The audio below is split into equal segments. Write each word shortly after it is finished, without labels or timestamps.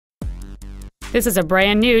This is a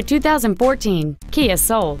brand new 2014 Kia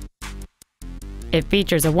Soul. It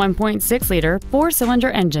features a 1.6-liter four-cylinder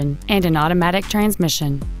engine and an automatic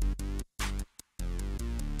transmission.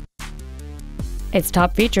 Its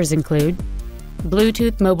top features include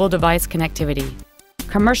Bluetooth mobile device connectivity,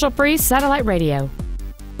 commercial-free satellite radio,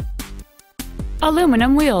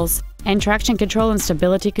 aluminum wheels, and traction control and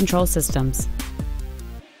stability control systems.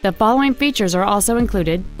 The following features are also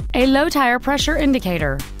included: a low tire pressure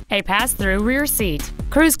indicator, a pass-through rear seat,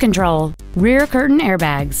 cruise control, rear curtain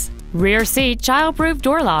airbags, rear seat child-proof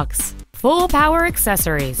door locks, full power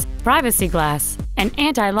accessories, privacy glass, an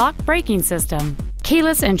anti-lock braking system,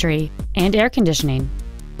 keyless entry, and air conditioning.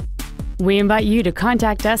 We invite you to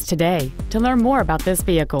contact us today to learn more about this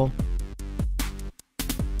vehicle.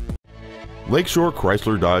 Lakeshore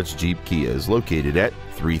Chrysler Dodge Jeep Kia is located at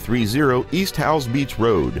 330 East Howze Beach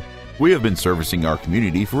Road. We have been servicing our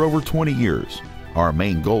community for over 20 years. Our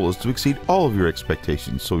main goal is to exceed all of your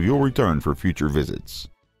expectations so you'll return for future visits.